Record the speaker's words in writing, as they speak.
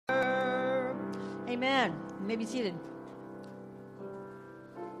Amen. You may be seated.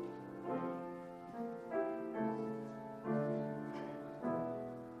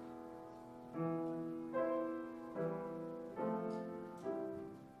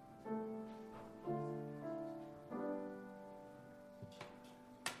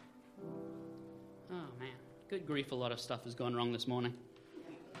 Good grief, a lot of stuff has gone wrong this morning.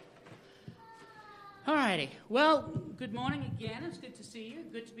 Alrighty, well, good morning again. It's good to see you.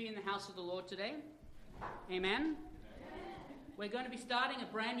 Good to be in the house of the Lord today. Amen. We're going to be starting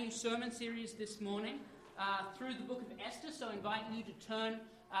a brand new sermon series this morning through the book of Esther, so I invite you to turn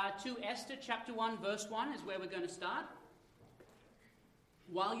to Esther chapter 1, verse 1 is where we're going to start.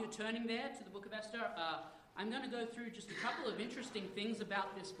 While you're turning there to the book of Esther, I'm going to go through just a couple of interesting things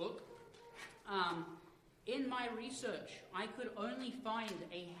about this book. In my research, I could only find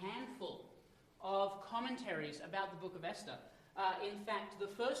a handful of commentaries about the book of Esther. In fact, the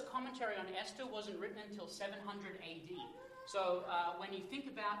first commentary on Esther wasn't written until 700 AD. So when you think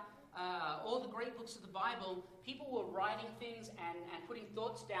about all the great books of the Bible, people were writing things and putting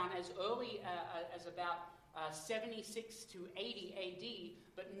thoughts down as early as about 76 to 80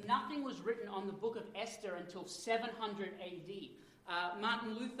 AD, but nothing was written on the book of Esther until 700 AD.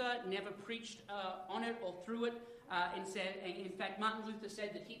 Martin Luther never preached on it or through it. In fact, Martin Luther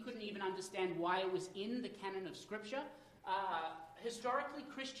said that he couldn't even understand why it was in the canon of Scripture. Historically,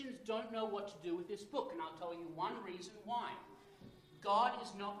 Christians don't know what to do with this book, and I'll tell you one reason why. God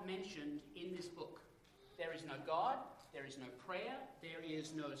is not mentioned in this book. There is no God, there is no prayer, there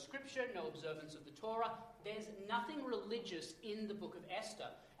is no Scripture, no observance of the Torah. There's nothing religious in the book of Esther.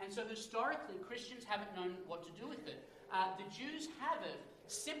 And so historically, Christians haven't known what to do with it. The Jews have it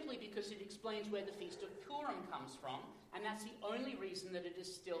simply because it explains where the Feast of Purim comes from, and that's the only reason that it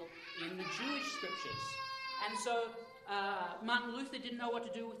is still in the Jewish scriptures. And so Martin Luther didn't know what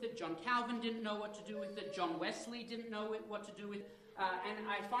to do with it, John Calvin didn't know what to do with it, John Wesley didn't know what to do with it, and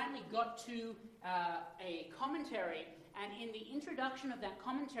I finally got to a commentary, and in the introduction of that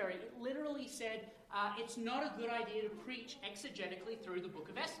commentary, it literally said, it's not a good idea to preach exegetically through the book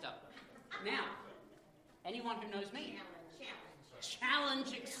of Esther. Now, anyone who knows me?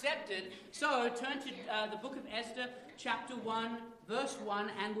 Challenge accepted. So turn to the book of Esther, chapter 1, verse 1,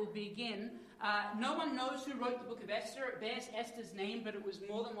 and we'll begin. No one knows who wrote the book of Esther. It bears Esther's name, but it was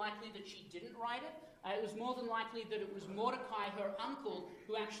more than likely that she didn't write it. It was more than likely that it was Mordecai, her uncle,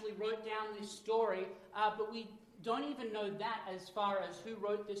 who actually wrote down this story. But we don't even know that as far as who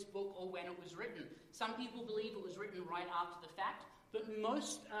wrote this book or when it was written. Some people believe it was written right after the fact, but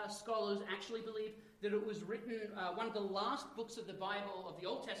most scholars actually believe that it was written, one of the last books of the Bible, of the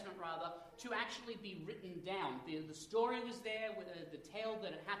Old Testament rather, to actually be written down. The story was there, the tale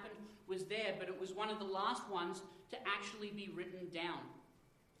that had happened was there, but it was one of the last ones to actually be written down.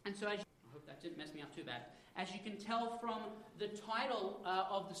 And so, I hope that didn't mess me up too bad. As you can tell from the title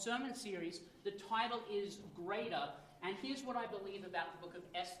of the sermon series, the title is Greater, and here's what I believe about the book of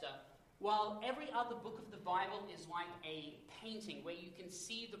Esther. While every other book of the Bible is like a painting where you can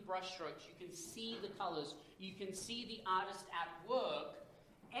see the brushstrokes, you can see the colors, you can see the artist at work,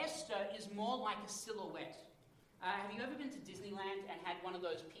 Esther is more like a silhouette. Have you ever been to Disneyland and had one of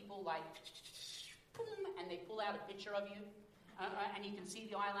those people like, boom, and they pull out a picture of you? And you can see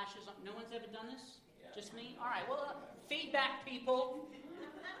the eyelashes. No one's ever done this? Yeah. Just me? All right, well, feedback, people.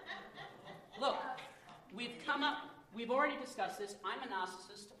 Look, we've already discussed this. I'm a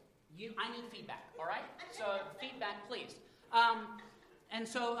narcissist. I need feedback, all right? So feedback, please.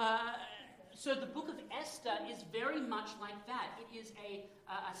 So the book of Esther is very much like that. It is a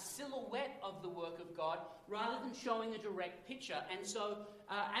silhouette of the work of God rather than showing a direct picture. And so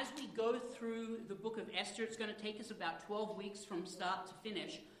as we go through the book of Esther, it's going to take us about 12 weeks from start to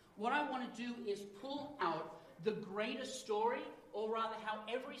finish. What I want to do is pull out the greater story, or rather how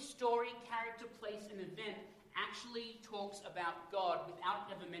every story, character, place, and event actually talks about God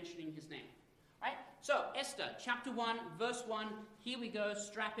without ever mentioning his name. Right? So, Esther, chapter 1, verse 1. Here we go.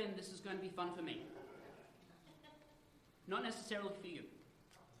 Strap in. This is going to be fun for me. Not necessarily for you.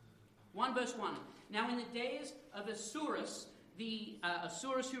 1 verse 1. Now in the days of Ahasuerus, the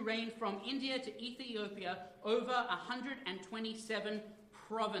Ahasuerus who reigned from India to Ethiopia over 127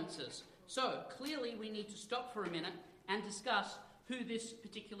 provinces. So, clearly we need to stop for a minute and discuss who this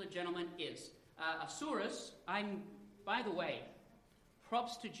particular gentleman is. Ahasuerus, by the way,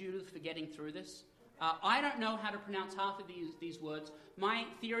 props to Judith for getting through this. I don't know how to pronounce half of these words. My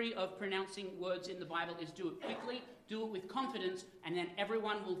theory of pronouncing words in the Bible is do it quickly, do it with confidence, and then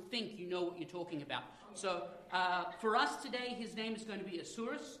everyone will think you know what you're talking about. So for us today, his name is going to be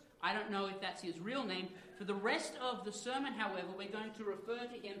Ahasuerus. I don't know if that's his real name. For the rest of the sermon, however, we're going to refer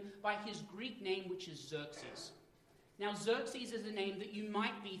to him by his Greek name, which is Xerxes. Now, Xerxes is a name that you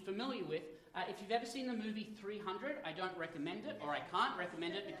might be familiar with. If you've ever seen the movie 300, I don't recommend it, or I can't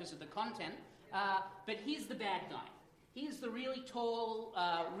recommend it because of the content, but he's the bad guy. He's the really tall,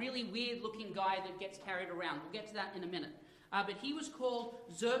 really weird-looking guy that gets carried around. We'll get to that in a minute. But he was called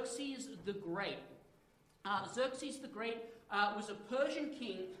Xerxes the Great. Xerxes the Great was a Persian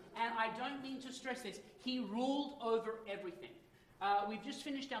king, and I don't mean to stress this, he ruled over everything. We've just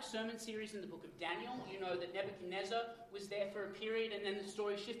finished our sermon series in the book of Daniel. You know that Nebuchadnezzar was there for a period, and then the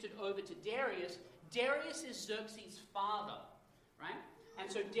story shifted over to Darius. Darius is Xerxes' father, right? And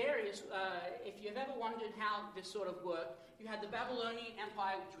so Darius, if you've ever wondered how this sort of worked, you had the Babylonian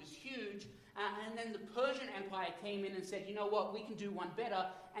Empire, which was huge, and then the Persian Empire came in and said, you know what, we can do one better,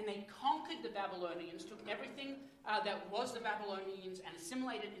 and they conquered the Babylonians, took everything that was the Babylonians and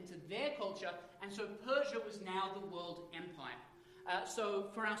assimilated into their culture, and so Persia was now the world empire. So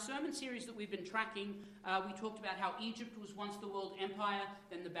for our sermon series that we've been tracking, we talked about how Egypt was once the world empire,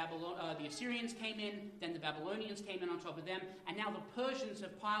 then the Assyrians came in, then the Babylonians came in on top of them, and now the Persians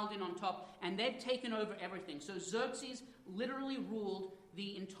have piled in on top, and they've taken over everything. So Xerxes literally ruled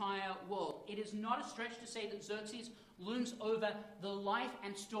the entire world. It is not a stretch to say that Xerxes looms over the life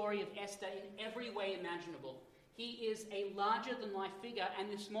and story of Esther in every way imaginable. He is a larger-than-life figure,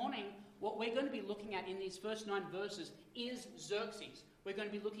 and this morning, what we're going to be looking at in these first 9 verses is Xerxes. We're going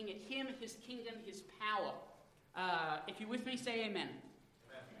to be looking at him, his kingdom, his power. If you're with me, say amen.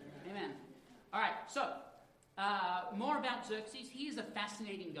 Amen. All right, so more about Xerxes. He is a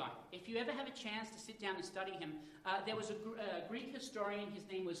fascinating guy. If you ever have a chance to sit down and study him, there was a Greek historian. His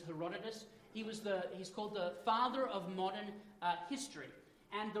name was Herodotus. He's called the father of modern history.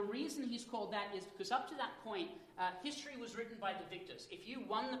 And the reason he's called that is because up to that point, history was written by the victors. If you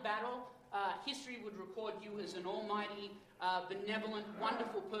won the battle, history would record you as an almighty, benevolent,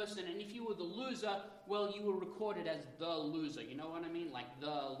 wonderful person. And if you were the loser, well, you were recorded as the loser. You know what I mean? Like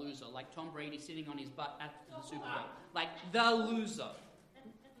the loser. Like Tom Brady sitting on his butt after the Super Bowl. Like the loser.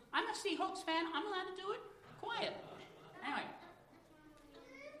 I'm a Seahawks fan. I'm allowed to do it. Quiet. Anyway.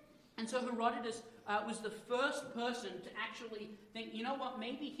 And so Herodotus was the first person to actually think, you know what,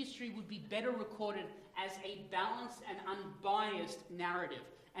 maybe history would be better recorded as a balanced and unbiased narrative.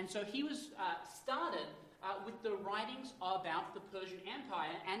 And so he was started with the writings about the Persian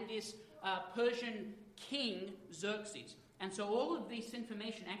Empire and this Persian king, Xerxes. And so all of this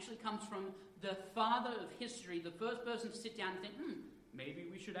information actually comes from the father of history, the first person to sit down and think, maybe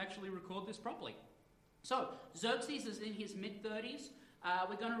we should actually record this properly. So Xerxes is in his mid-30s.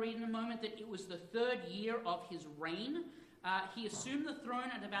 We're going to read in a moment that it was the 3rd year of his reign. He assumed the throne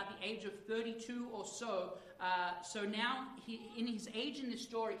at about the age of 32 or so. So now, in his age in this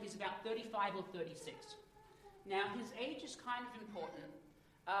story, he's about 35 or 36. Now, his age is kind of important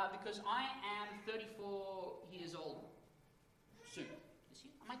because I am 34 years old soon.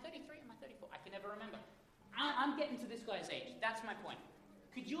 Am I 33? Am I 34? I can never remember. I'm getting to this guy's age. That's my point.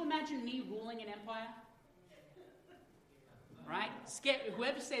 Could you imagine me ruling an empire? Right?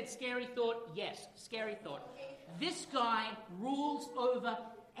 Whoever said scary thought, yes, scary thought. This guy rules over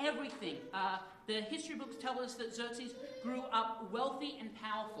everything. The history books tell us that Xerxes grew up wealthy and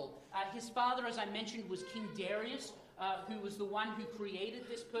powerful. His father, as I mentioned, was King Darius, who was the one who created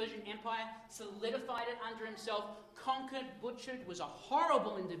this Persian Empire, solidified it under himself, conquered, butchered, was a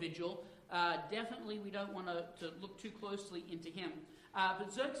horrible individual. Definitely we don't want to look too closely into him.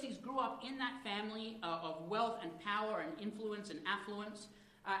 But Xerxes grew up in that family of wealth and power and influence and affluence.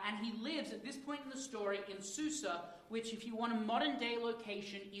 And he lives at this point in the story in Susa, which, if you want a modern-day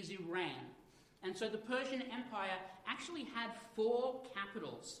location, is Iran. And so the Persian Empire actually had 4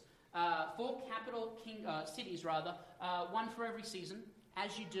 capitals, 4 capital cities, one for every season,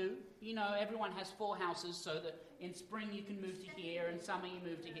 as you do. You know, everyone has 4 houses, so that in spring you can move to here, and summer you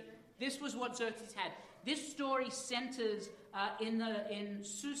move to here. This was what Xerxes had. This story centers in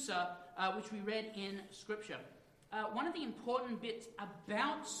Susa, which we read in Scripture. One of the important bits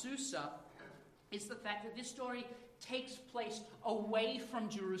about Susa is the fact that this story takes place away from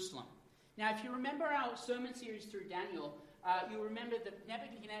Jerusalem. Now, if you remember our sermon series through Daniel, you'll remember that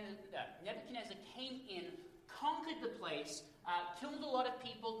Nebuchadnezzar came in, conquered the place, killed a lot of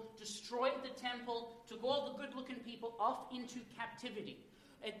people, destroyed the temple, took all the good-looking people off into captivity.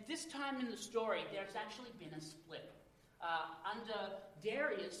 At this time in the story, there's actually been a split. Under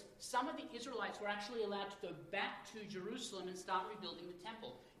Darius, some of the Israelites were actually allowed to go back to Jerusalem and start rebuilding the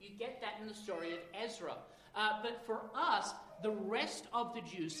temple. You get that in the story of Ezra. But for us, the rest of the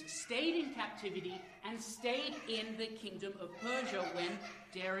Jews stayed in captivity and stayed in the kingdom of Persia when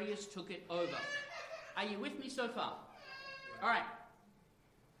Darius took it over. Are you with me so far? All right.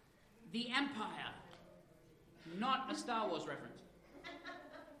 The empire. Not a Star Wars reference.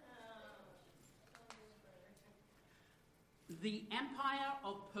 The empire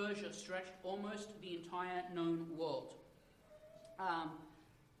of Persia stretched almost the entire known world. I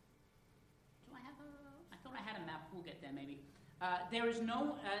thought I had a map. We'll get there maybe. There is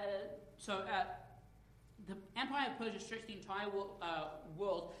no... the empire of Persia stretched the entire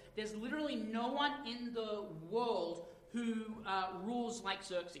world. There's literally no one in the world who rules like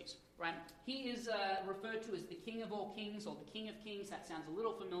Xerxes. Right? He is referred to as the king of all kings, or the king of kings. That sounds a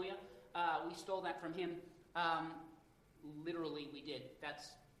little familiar. We stole that from him. Literally, we did.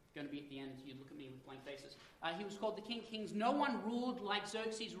 That's going to be at the end. You look at me with blank faces. He was called the king of kings. No one ruled like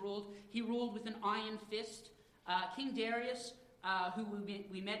Xerxes ruled. He ruled with an iron fist. King Darius, who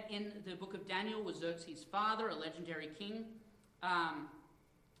we met in the book of Daniel, was Xerxes' father, a legendary king.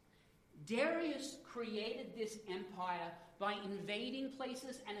 Darius created this empire by invading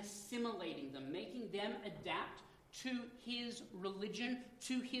places and assimilating them, making them adapt to his religion,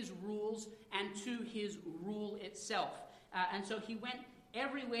 to his rules, and to his rule itself. And so he went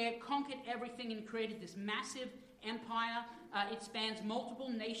everywhere, conquered everything, and created this massive empire. It spans multiple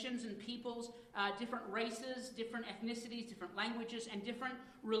nations and peoples, different races, different ethnicities, different languages, and different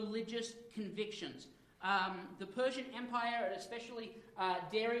religious convictions. The Persian Empire, and especially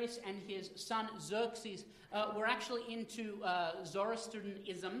Darius and his son Xerxes, were actually into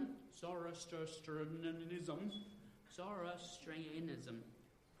Zoroastrianism.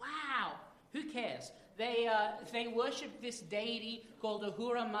 Wow! Who cares? They worshipped this deity called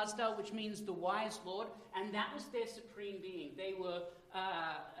Ahura Mazda, which means the wise Lord, and that was their supreme being. They were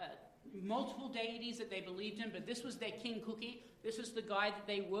multiple deities that they believed in, but this was their king Kuki. This was the guy that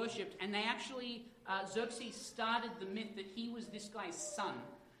they worshipped, and they actually, Xerxes started the myth that he was this guy's son,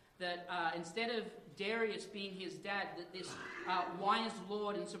 that instead of Darius being his dad, that this wise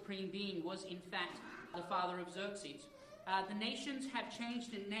Lord and supreme being was in fact the father of Xerxes. The nations have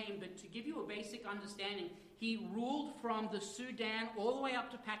changed in name, but to give you a basic understanding, he ruled from the Sudan all the way up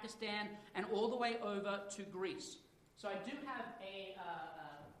to Pakistan and all the way over to Greece. So I do have a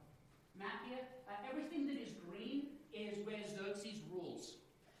map here. Everything that is green is where Xerxes rules.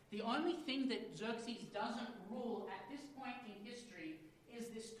 The only thing that Xerxes doesn't rule at this point in history is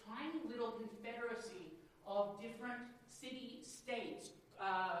this tiny little confederacy of different city-states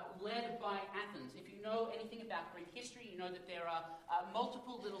led by Athens. If you know anything about Greek history, you know that there are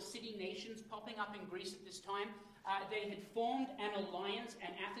multiple little city-nations popping up in Greece at this time. They had formed an alliance,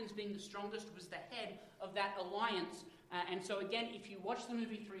 and Athens, being the strongest, was the head of that alliance. And so again, if you watch the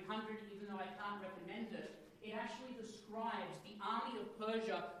movie 300, even though I can't recommend it, it actually describes the army of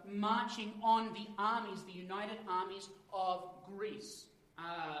Persia marching on the armies, the united armies of Greece.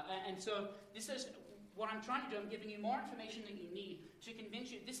 And so this is what I'm trying to do. I'm giving you more information than you need to convince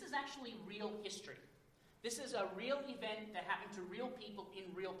you this is actually real history. This is a real event that happened to real people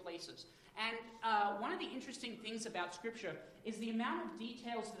in real places. And one of the interesting things about Scripture is the amount of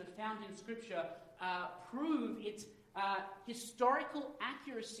details that are found in Scripture prove its historical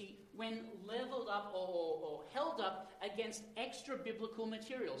accuracy when leveled up or held up against extra-biblical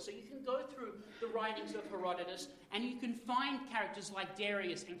material. So you can go through the writings of Herodotus and you can find characters like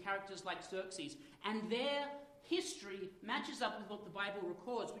Darius and characters like Xerxes, and their history matches up with what the Bible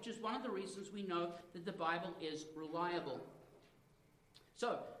records, which is one of the reasons we know that the Bible is reliable.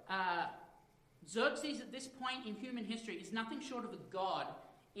 So, Xerxes at this point in human history is nothing short of a god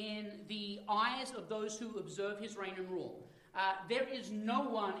in the eyes of those who observe his reign and rule. There is no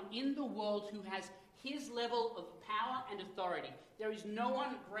one in the world who has his level of power and authority. There is no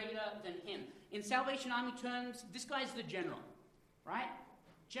one greater than him. In Salvation Army terms, this guy's the general, right?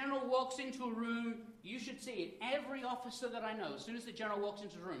 General walks into a room, you should see it. Every officer that I know, as soon as the general walks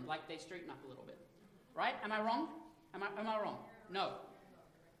into the room, like they straighten up a little bit. Right? Am I wrong? Am I wrong? No.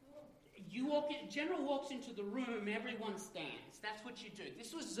 You walk in, general walks into the room, everyone stands. That's what you do.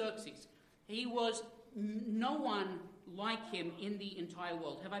 This was Xerxes. He was no one like him in the entire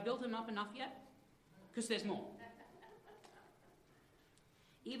world. Have I built him up enough yet? Because there's more.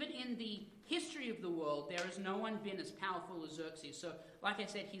 Even in the history of the world, there has no one been as powerful as Xerxes. So, like I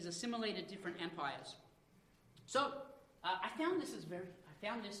said, he's assimilated different empires. So, I found this as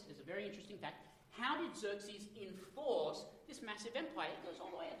a very interesting fact. How did Xerxes enforce this massive empire? It goes all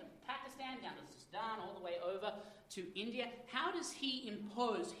the way to Pakistan, down to Sudan, all the way over to India. How does he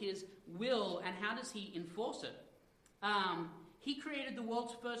impose his will, and how does he enforce it? He created the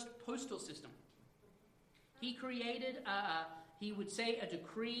world's first postal system. He created, he would say a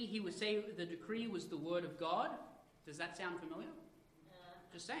decree. He would say the decree was the word of God. Does that sound familiar?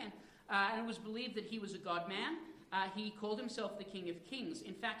 Just saying. And it was believed that he was a God-man. He called himself the King of Kings.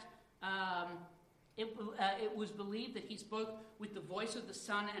 In fact, it was believed that he spoke with the voice of the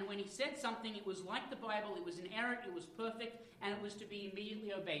Son, and when he said something, it was like the Bible. It was inerrant, it was perfect, and it was to be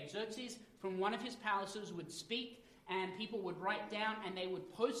immediately obeyed. Xerxes, from one of his palaces, would speak, and people would write down, and they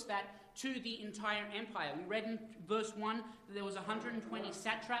would post that to the entire empire. We read in verse 1 that there was 120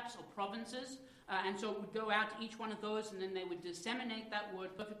 satraps or provinces, and so it would go out to each one of those, and then they would disseminate that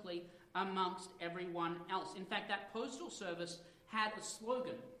word perfectly amongst everyone else. In fact, that postal service had a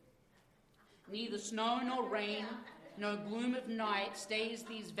slogan: "Neither snow nor rain, no gloom of night stays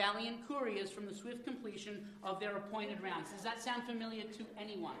these valiant couriers from the swift completion of their appointed rounds." Does that sound familiar to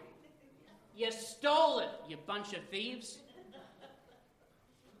anyone? You stole it, you bunch of thieves.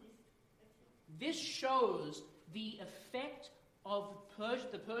 This shows the effect of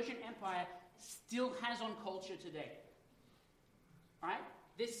the Persian Empire still has on culture today. Right?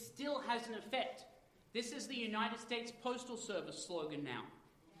 This still has an effect. This is the United States Postal Service slogan now.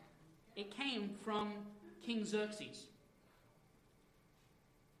 It came from King Xerxes.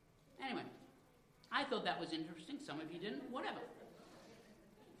 Anyway, I thought that was interesting. Some of you didn't. Whatever.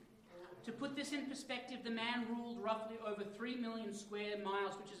 To put this in perspective, the man ruled roughly over 3 million square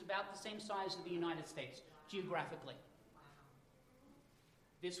miles, which is about the same size as the United States, geographically.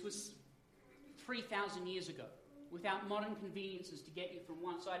 This was 3,000 years ago, without modern conveniences to get you from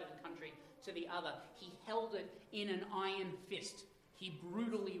one side of the country to the other. He held it in an iron fist. He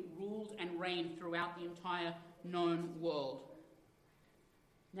brutally ruled and reigned throughout the entire known world.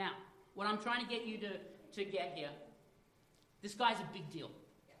 Now, what I'm trying to get you to get here, this guy's a big deal.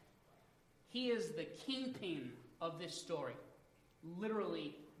 He is the kingpin of this story.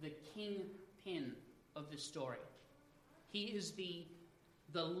 Literally, the kingpin of this story. He is the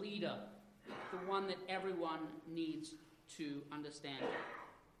leader, the one that everyone needs to understand.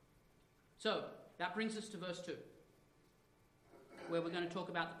 So, that brings us to verse 2. Where we're going to talk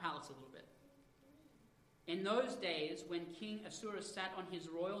about the palace a little bit. In those days, when King Ahasuerus sat on his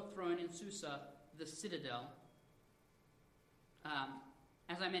royal throne in Susa, the citadel,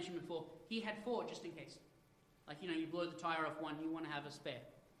 as I mentioned before, he had 4 just in case. Like, you blow the tire off one, you want to have a spare.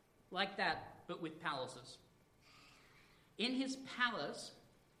 Like that, but with palaces. His palace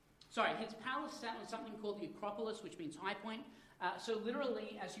sat on something called the Acropolis, which means high point. So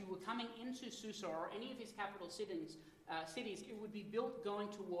literally, as you were coming into Susa or any of his capital cities, it would be built going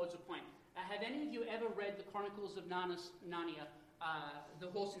towards a point. Have any of you ever read the Chronicles of Narnia, The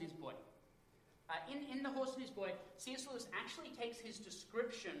Horse and His Boy? In The Horse and His Boy, C.S. Lewis actually takes his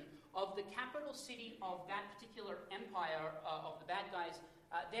description of the capital city of that particular empire, of the bad guys,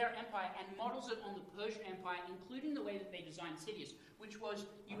 their empire, and models it on the Persian Empire, including the way that they designed cities, which was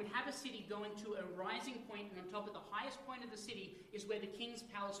you would have a city going to a rising point, and on top of the highest point of the city is where the king's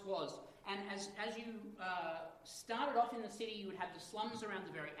palace was. And as you started off in the city, you would have the slums around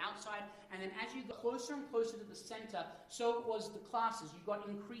the very outside, and then as you got closer and closer to the center, so it was the classes. You got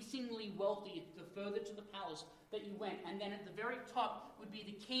increasingly wealthy the further to the palace that you went, and then at the very top would be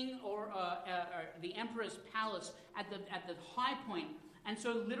the king or the emperor's palace at the high point. And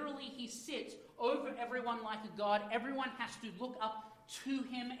so literally he sits over everyone like a god. Everyone has to look up to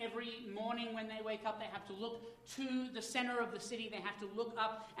him every morning when they wake up. They have to look to the center of the city. They have to look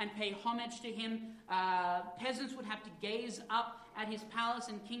up and pay homage to him. Peasants would have to gaze up at his palace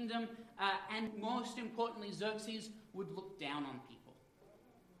and kingdom. And most importantly, Xerxes would look down on people.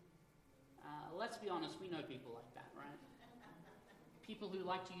 Let's be honest, we know people like that, right? People who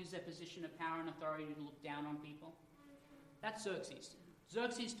like to use their position of power and authority to look down on people. That's Xerxes.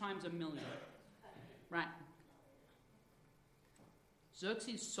 Xerxes times 1,000,000. Right.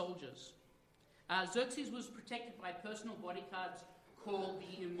 Xerxes' soldiers. Xerxes was protected by personal bodyguards called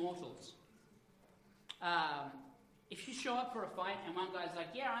the Immortals. If you show up for a fight and one guy's like,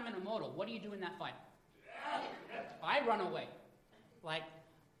 "Yeah, I'm an immortal. What do you do in that fight?" I run away.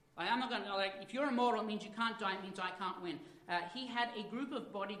 I'm not going to, if you're immortal, it means you can't die, it means I can't win. He had a group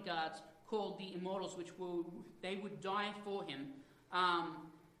of bodyguards called the Immortals, they would die for him.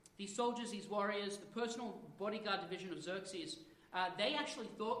 These soldiers, these warriors, the personal bodyguard division of Xerxes, they actually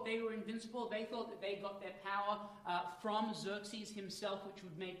thought they were invincible. They thought that they got their power from Xerxes himself, which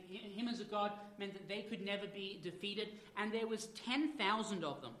would make him as a god, meant that they could never be defeated. And there was 10,000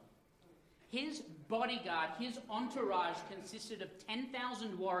 of them. His bodyguard, his entourage consisted of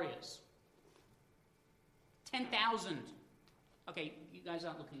 10,000 warriors. 10,000. Okay, you guys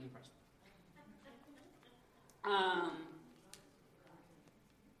aren't looking impressed.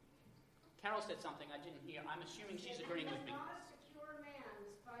 Carol said something I didn't hear. I'm assuming she's agreeing with me. Not a secure man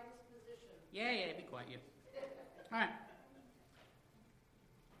despite his position. Yeah, be quiet, you. All right.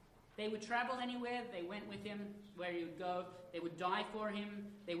 They would travel anywhere. They went with him where he would go. They would die for him.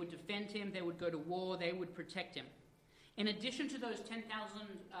 They would defend him. They would go to war. They would protect him. In addition to those 10,000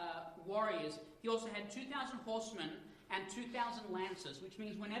 warriors, he also had 2,000 horsemen and 2,000 lancers, which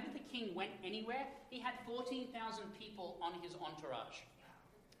means whenever the king went anywhere, he had 14,000 people on his entourage.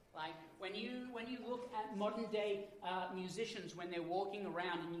 Like when you look at modern day musicians when they're walking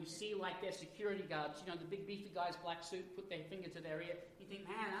around and you see like their security guards, the big beefy guys, black suit, put their finger to their ear, you think,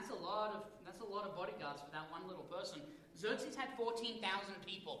 man, that's a lot of bodyguards for that one little person. Xerxes had 14,000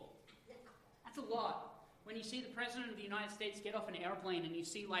 people. That's a lot. When you see the President of the United States get off an airplane and you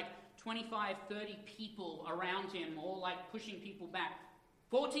see like 25, 30 people around him, all like pushing people back,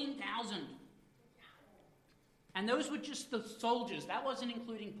 14,000. And those were just the soldiers. That wasn't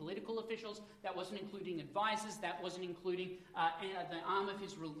including political officials. That wasn't including advisors. That wasn't including the arm of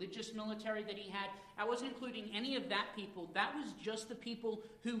his religious military that he had. That wasn't including any of that people. That was just the people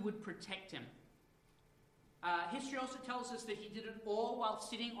who would protect him. History also tells us that he did it all while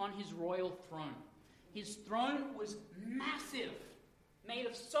sitting on his royal throne. His throne was massive, made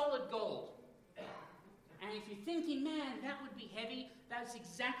of solid gold. And if you're thinking, man, that would be heavy, that's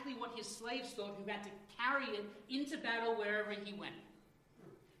exactly what his slaves thought, who had to carry it into battle wherever he went.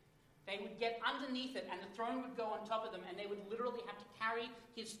 They would get underneath it, and the throne would go on top of them, and they would literally have to carry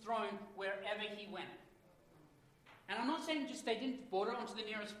his throne wherever he went. And I'm not saying just they didn't board it onto the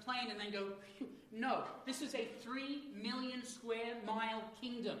nearest plane and then go, phew. No, this is a 3 million square mile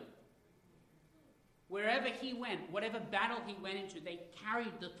kingdom. Wherever he went, whatever battle he went into, they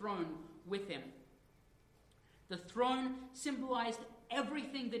carried the throne with him. The throne symbolized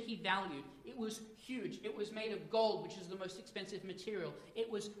everything that he valued. It was huge. It was made of gold, which is the most expensive material. It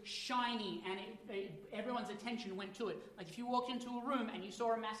was shiny, and everyone's attention went to it. Like if you walked into a room and you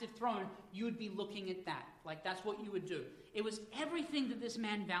saw a massive throne, you would be looking at that. Like that's what you would do. It was everything that this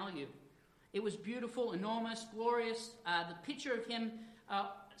man valued. It was beautiful, enormous, glorious. The picture of him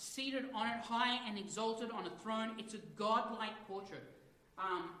seated on it, high and exalted on a throne. It's a godlike portrait.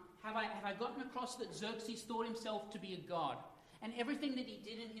 Have I gotten across that Xerxes thought himself to be a god? And everything that he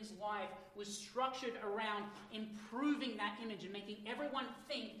did in his life was structured around improving that image and making everyone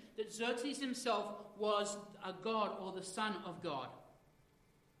think that Xerxes himself was a god or the son of God.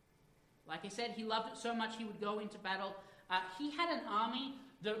 Like I said, he loved it so much he would go into battle. He had an army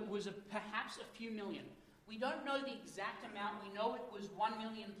that was perhaps a few million. We don't know the exact amount. We know it was 1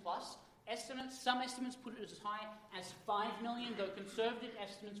 million plus. Some estimates put it as high as 5 million, though conservative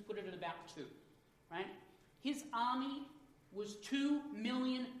estimates put it at about 2. Right? His army was 2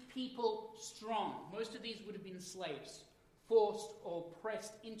 million people strong. Most of these would have been slaves, forced or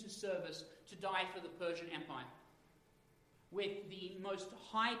pressed into service to die for the Persian Empire, with the most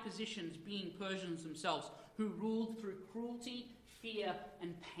high positions being Persians themselves, who ruled through cruelty, fear,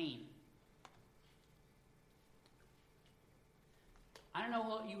 and pain. I don't know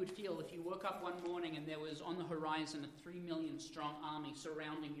what you would feel if you woke up one morning and there was on the horizon a 3 million strong army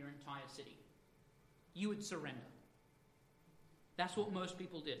surrounding your entire city. You would surrender. That's what most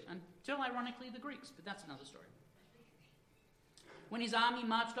people did, until ironically the Greeks, but that's another story. When his army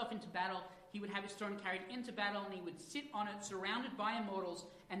marched off into battle, he would have his throne carried into battle, and he would sit on it surrounded by immortals,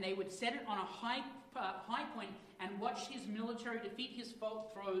 and they would set it on a high point and watch his military defeat his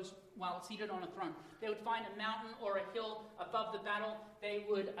foes while seated on a throne. They would find a mountain or a hill above the battle. They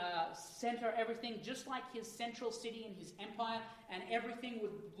would center everything just like his central city and his empire, and everything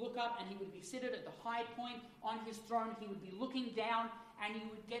would look up, and he would be seated at the high point on his throne. He would be looking down, and you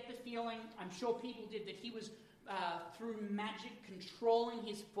would get the feeling, I'm sure people did, that he was through magic controlling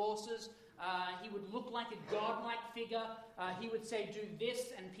his forces. He would look like a godlike figure. He would say, do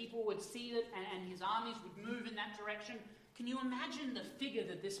this, and people would see it, and his armies would move in that direction. Can you imagine the figure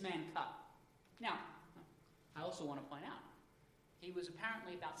that this man cut? Now, I also want to point out, he was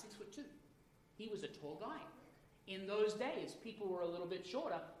apparently about 6'2". He was a tall guy. In those days, people were a little bit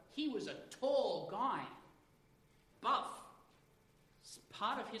shorter. He was a tall guy, buff.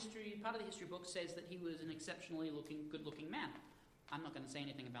 Part of the history book says that he was an exceptionally good-looking man. I'm not going to say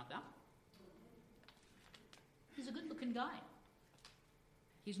anything about that. He's a good-looking guy.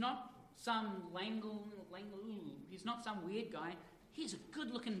 He's not some he's not some weird guy. He's a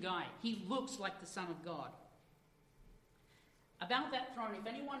good-looking guy. He looks like the Son of God. About that throne, if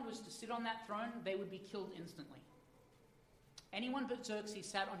anyone was to sit on that throne, they would be killed instantly. Anyone but Xerxes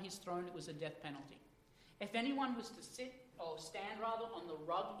sat on his throne, it was a death penalty. If anyone was to stand on the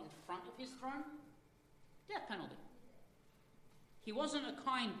rug in front of his throne, death penalty. He wasn't a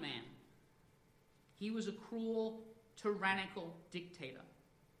kind man. He was a cruel, tyrannical dictator.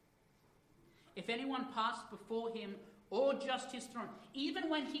 If anyone passed before him or just his throne, even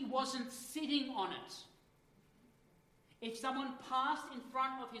when he wasn't sitting on it, if someone passed in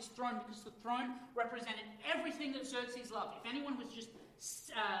front of his throne, because the throne represented everything that Xerxes loved, if anyone was just,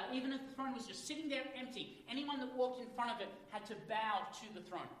 even if the throne was just sitting there empty, anyone that walked in front of it had to bow to the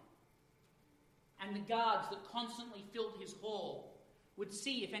throne. And the guards that constantly filled his hall would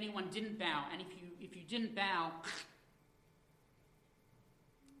see if anyone didn't bow, and if you didn't bow,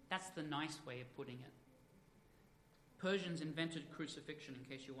 that's the nice way of putting it. Persians invented crucifixion, in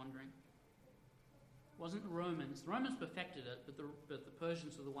case you're wondering. It wasn't the Romans. The Romans perfected it, but the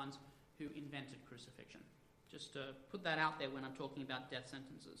Persians are the ones who invented crucifixion. Just to put that out there when I'm talking about death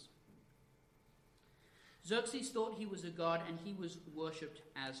sentences. Xerxes thought he was a god, and he was worshipped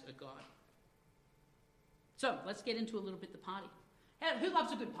as a god. So, let's get into a little bit the party. Hey, who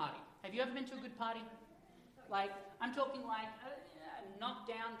loves a good party? Have you ever been to a good party? I'm talking knock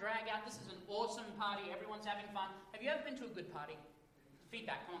down, drag out. This is an awesome party. Everyone's having fun. Have you ever been to a good party?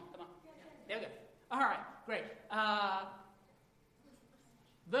 Feedback. Come on. There we go. All right, great.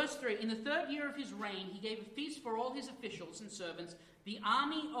 Verse 3, in the 3rd year of his reign, he gave a feast for all his officials and servants, the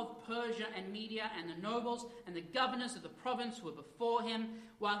army of Persia and Media, and the nobles and the governors of the province who were before him,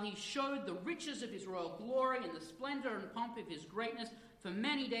 while he showed the riches of his royal glory and the splendor and pomp of his greatness. For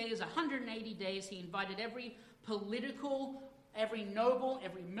many days, 180 days, he invited every political, every noble,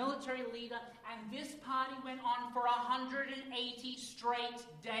 every military leader, and this party went on for 180 straight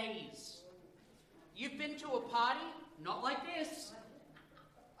days. You've been to a party? Not like this.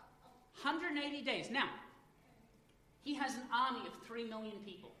 180 days. Now, he has an army of 3 million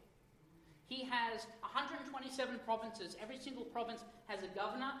people. He has 127 provinces. Every single province has a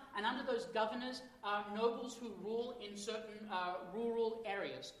governor, and under those governors are nobles who rule in certain rural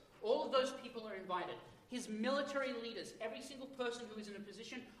areas. All of those people are invited. His military leaders, every single person who is in a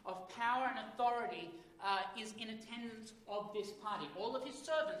position of power and authority is in attendance of this party. All of his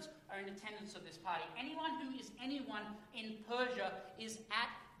servants are in attendance of this party. Anyone who is anyone in Persia is at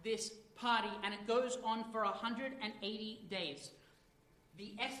this party, and it goes on for 180 days.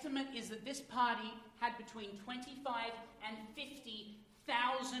 The estimate is that this party had between 25 and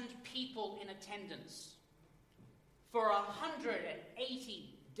 50,000 people in attendance for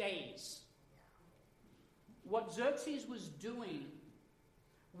 180 days. What Xerxes was doing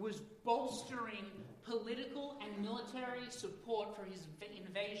was bolstering political and military support for his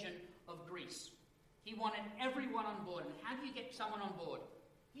invasion of Greece. He wanted everyone on board. And how do you get someone on board?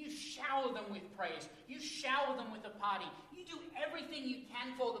 You shower them with praise. You shower them with a party. You do everything you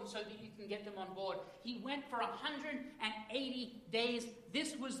can for them so that you can get them on board. He went for 180 days.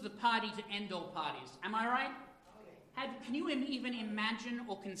 This was the party to end all parties. Am I right? Can you even imagine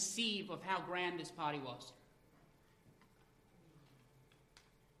or conceive of how grand this party was?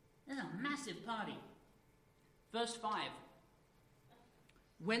 This is a massive party. Verse 5.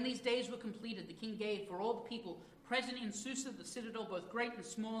 When these days were completed, the king gave for all the people present in Susa, the citadel, both great and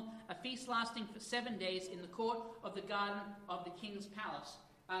small, a feast lasting for 7 days in the court of the garden of the king's palace.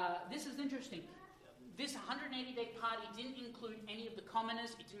 This is interesting. This 180-day party didn't include any of the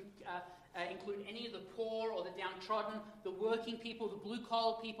commoners. It didn't include any of the poor or the downtrodden, the working people, the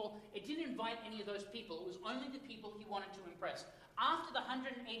blue-collar people. It didn't invite any of those people. It was only the people he wanted to impress. After the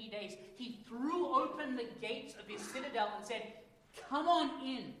 180 days, he threw open the gates of his citadel and said, "Come on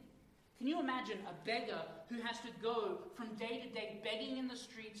in." Can you imagine a beggar who has to go from day to day begging in the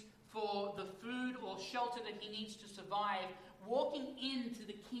streets for the food or shelter that he needs to survive, walking into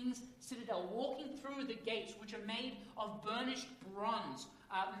the king's citadel, walking through the gates, which are made of burnished bronze,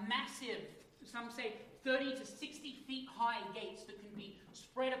 massive, some say 30 to 60 feet high gates that can be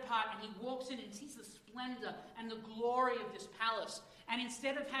spread apart, and he walks in and sees the splendor and the glory of this palace. And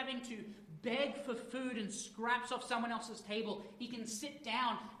instead of having to beg for food and scraps off someone else's table, he can sit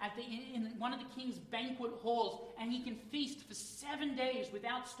down in one of the king's banquet halls, and he can feast for 7 days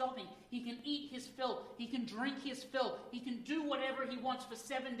without stopping. He can eat his fill. He can drink his fill. He can do whatever he wants for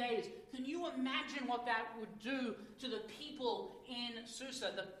 7 days. Can you imagine what that would do to the people in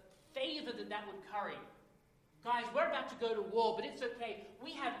Susa, the favor that would curry? Guys, we're about to go to war, but it's okay.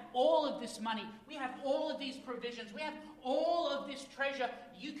 We have all of this money. We have all of these provisions. We have all of this treasure.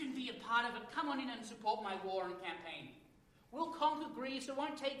 You can be a part of it. Come on in and support my war and campaign. We'll conquer Greece. It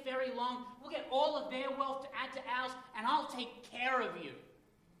won't take very long. We'll get all of their wealth to add to ours, and I'll take care of you.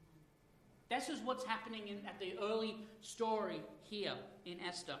 This is what's happening at the early story here in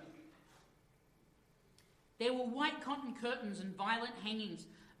Esther. There were white cotton curtains and violet hangings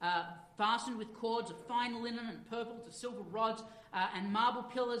fastened with cords of fine linen and purple to silver rods, and marble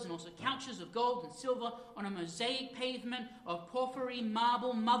pillars, and also couches of gold and silver on a mosaic pavement of porphyry,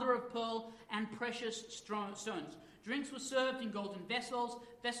 marble, mother of pearl, and precious stones. Drinks were served in golden vessels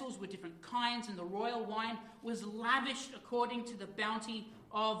with different kinds, and the royal wine was lavished according to the bounty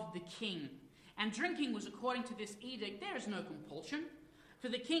of the king. And drinking was according to this edict. There is no compulsion, for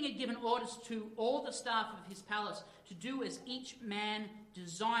the king had given orders to all the staff of his palace to do as each man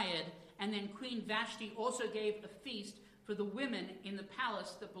desired. And then Queen Vashti also gave a feast for the women in the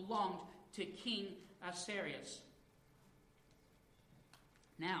palace that belonged to King Ahasuerus.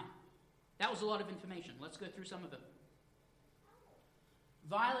 Now, that was a lot of information. Let's go through some of it.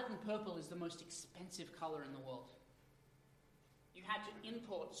 Violet and purple is the most expensive color in the world. You had to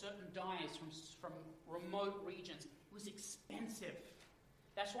import certain dyes from remote regions. It was expensive.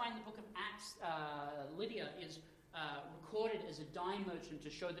 That's why in the book of Acts, Lydia is recorded as a dye merchant to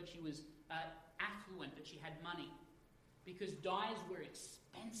show that she was affluent, that she had money. Because dyes were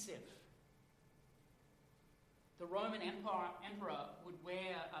expensive. The Roman emperor would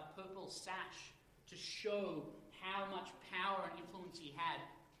wear a purple sash to show how much power and influence he had.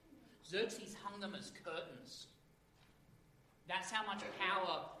 Xerxes hung them as curtains. That's how much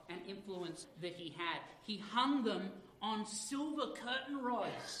power and influence that he had. He hung them on silver curtain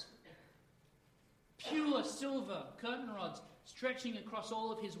rods. Pure silver curtain rods stretching across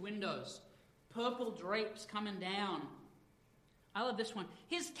all of his windows. Purple drapes coming down. I love this one.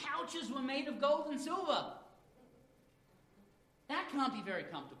 His couches were made of gold and silver. That can't be very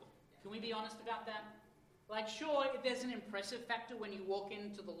comfortable. Can we be honest about that? Like, sure, there's an impressive factor when you walk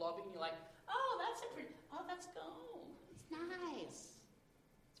into the lobby and you're like, oh, that's gold. It's nice.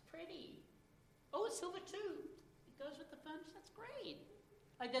 It's pretty. Oh, it's silver too. It goes with the furniture. That's great.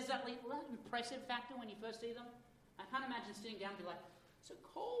 Like, there's that little impressive factor when you first see them. I can't imagine sitting down and be like, so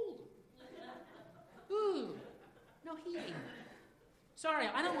cold. Ooh, no heating. Sorry,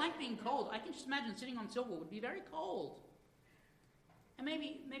 I don't like being cold. I can just imagine sitting on silver would be very cold. And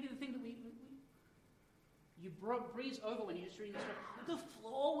maybe the thing that you breeze over when you're just reading the story, the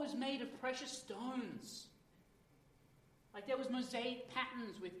floor was made of precious stones. Like there was mosaic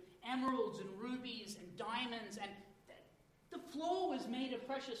patterns with emeralds and rubies and diamonds, and the floor was made of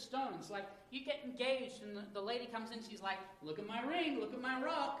precious stones. Like you get engaged and the lady comes in, she's like, look at my ring, look at my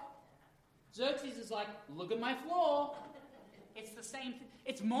rock. Xerxes is like, look at my floor. It's the same thing.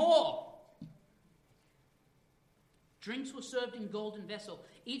 It's more. Drinks were served in golden vessel,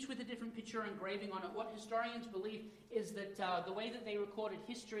 each with a different picture engraving on it. What historians believe is that the way that they recorded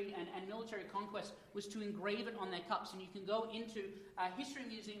history and military conquest was to engrave it on their cups. And you can go into history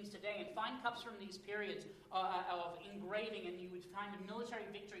museums today and find cups from these periods of engraving, and you would find a military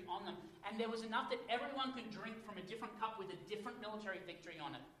victory on them. And there was enough that everyone could drink from a different cup with a different military victory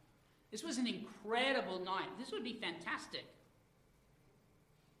on it. This was an incredible night. This would be fantastic.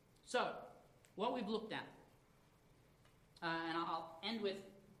 So, what we've looked at, and I'll end with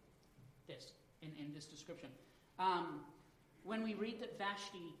this, in this description. When we read that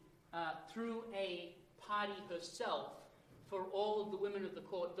Vashti threw a party herself for all of the women of the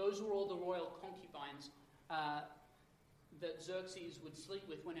court, those were all the royal concubines that Xerxes would sleep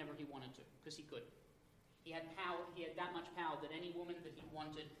with whenever he wanted to, because he could. He had power. He had that much power that any woman that he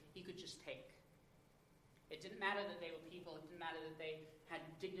wanted, he could just take. It didn't matter that they were people. It didn't matter that they had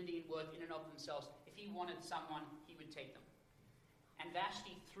dignity and worth in and of themselves. If he wanted someone, he would take them. And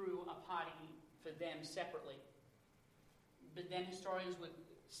Vashti threw a party for them separately. But then historians would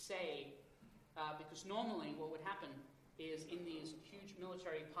say, because normally what would happen is in these huge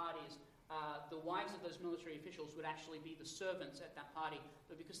military parties, the wives of those military officials would actually be the servants at that party.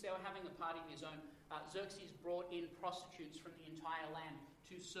 But because they were having a party of his own, Xerxes brought in prostitutes from the entire land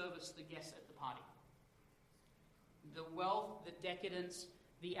to service the guests at the party. The wealth, the decadence,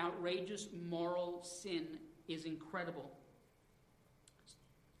 the outrageous moral sin is incredible.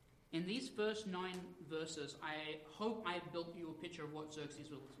 In these first 9 verses, I hope I've built you a picture of what Xerxes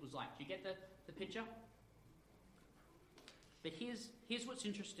was like. Do you get the picture? But here's what's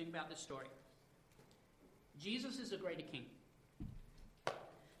interesting about this story. Jesus is a greater king.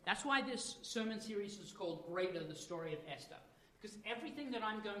 That's why this sermon series is called Greater, the Story of Esther. Because everything that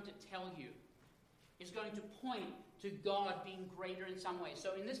I'm going to tell you is going to point to God being greater in some way.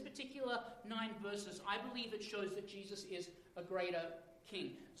 So in this particular 9 verses, I believe it shows that Jesus is a greater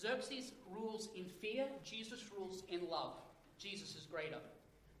king. Xerxes rules in fear. Jesus rules in love. Jesus is greater.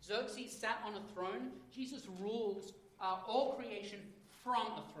 Xerxes sat on a throne. Jesus rules all creation from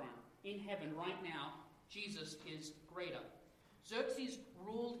a throne in heaven right now. Jesus is greater. Xerxes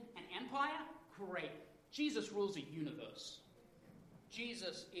ruled an empire. Great. Jesus rules a universe.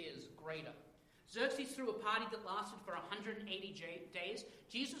 Jesus is greater. Xerxes threw a party that lasted for 180 days.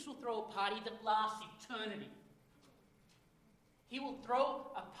 Jesus will throw a party that lasts eternity. He will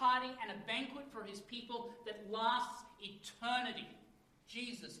throw a party and a banquet for his people that lasts eternity.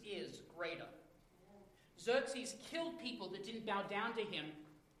 Jesus is greater. Xerxes killed people that didn't bow down to him.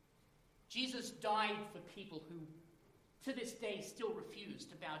 Jesus died for people who, to this day, still refuse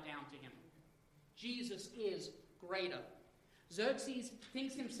to bow down to him. Jesus is greater. Xerxes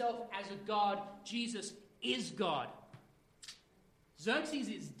thinks himself as a god. Jesus is God. Xerxes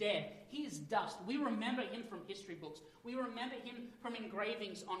is dead. He is dust. We remember him from history books. We remember him from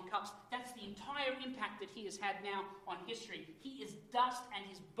engravings on cups. That's the entire impact that he has had now on history. He is dust and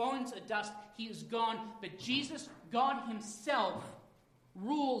his bones are dust. He is gone. But Jesus, God himself,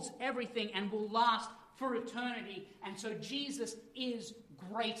 rules everything and will last for eternity. And so Jesus is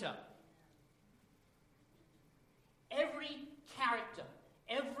greater. Every character,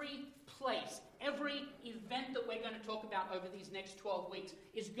 every place, every event that we're going to talk about over these next 12 weeks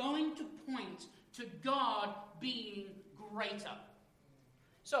is going to point to God being greater.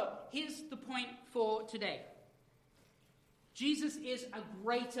 So, here's the point for today. Jesus is a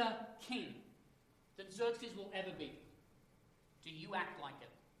greater king than Xerxes will ever be. Do you act like it?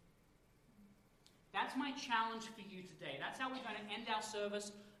 That's my challenge for you today. That's how we're going to end our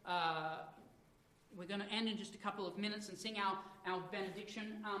service. We're going to end in just a couple of minutes and sing our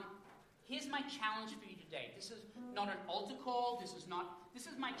benediction. Here's my challenge for you today. This is not an altar call. This is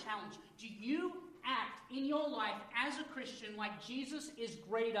my challenge. Do you act in your life as a Christian like Jesus is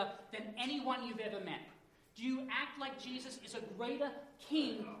greater than anyone you've ever met? Do you act like Jesus is a greater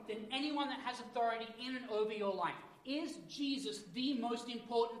king than anyone that has authority in and over your life? Is Jesus the most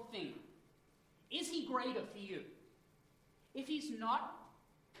important thing? Is he greater for you? If he's not,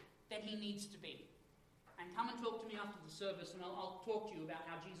 then he needs to be. And come and talk to me after the service, and I'll talk to you about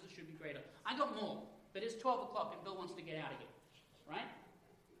how Jesus should be greater. I got more, but it's 12 o'clock and Bill wants to get out of here. Right?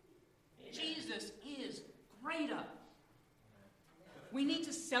 Amen. Jesus is greater. We need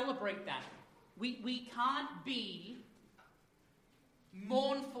to celebrate that. We can't be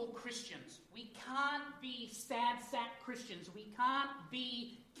mournful Christians. We can't be sad sack Christians. We can't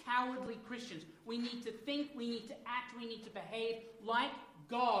be cowardly Christians. We need to think, we need to act, we need to behave like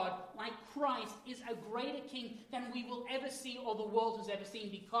God, like Christ, is a greater king than we will ever see or the world has ever seen,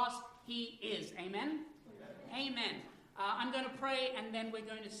 because he is. Amen? Amen. I'm going to pray and then we're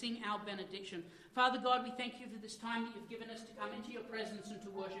going to sing our benediction. Father God, we thank you for this time that you've given us to come into your presence and to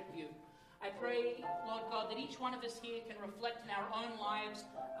worship you. I pray, Lord God, that each one of us here can reflect in our own lives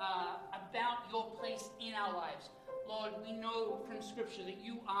about your place in our lives. Lord, we know from Scripture that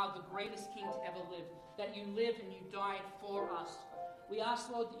you are the greatest king to ever live, that you lived and you died for us. We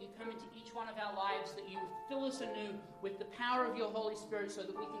ask, Lord, that you come into each one of our lives, that you fill us anew with the power of your Holy Spirit so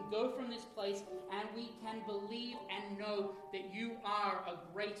that we can go from this place and we can believe and know that you are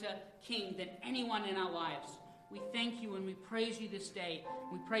a greater king than anyone in our lives. We thank you and we praise you this day.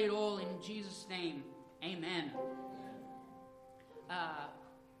 We pray it all in Jesus' name. Amen.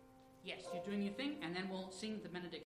 Yes, you're doing your thing, and then we'll sing the benediction.